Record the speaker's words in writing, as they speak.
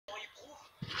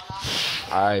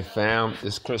Alright, fam.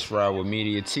 This is Chris Rod with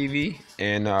Media TV,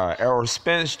 and Errol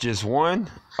Spence just won.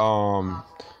 Won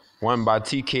by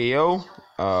TKO.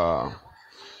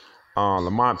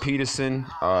 Lamont Peterson,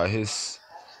 his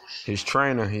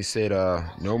trainer, he said,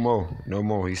 no more, no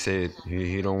more. He said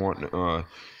he don't want,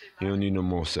 he don't need no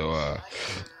more. So,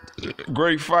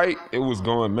 great fight. It was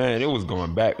going, man. It was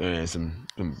going back, man.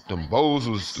 Them bows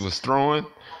was throwing.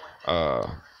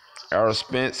 Errol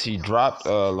Spence, he dropped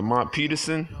Lamont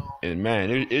Peterson, and man,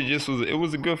 it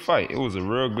was a good fight. It was a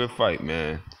real good fight,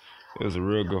 man. It was a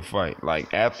real good fight.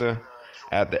 Like after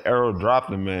Errol dropped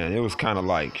him, man, it was kind of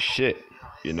like shit,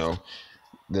 you know.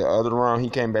 The other round, he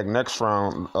came back next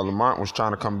round. Lamont was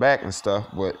trying to come back and stuff,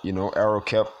 but Errol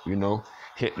kept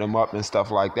hitting him up and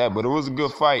stuff like that. But it was a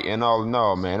good fight, and all in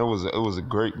all, man, it was a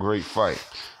great fight.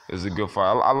 It was a good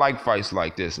fight. I like fights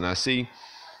like this, and I see.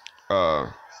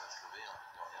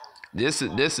 This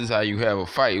is how you have a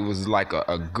fight. It was like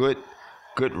a good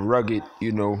rugged,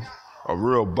 a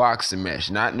real boxing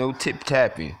match. Not no tip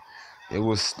tapping. It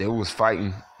was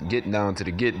fighting, getting down to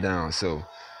the get down. So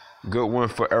good win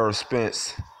for Errol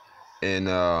Spence, and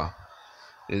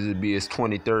this would be his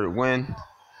 23rd win.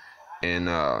 And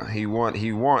he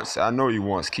wants. I know he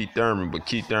wants Keith Thurman, but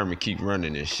Keith Thurman keep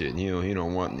running this shit. He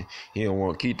don't want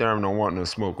Keith Thurman don't want no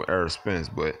smoke with Errol Spence.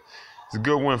 But it's a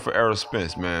good win for Errol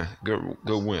Spence, man. Good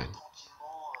win.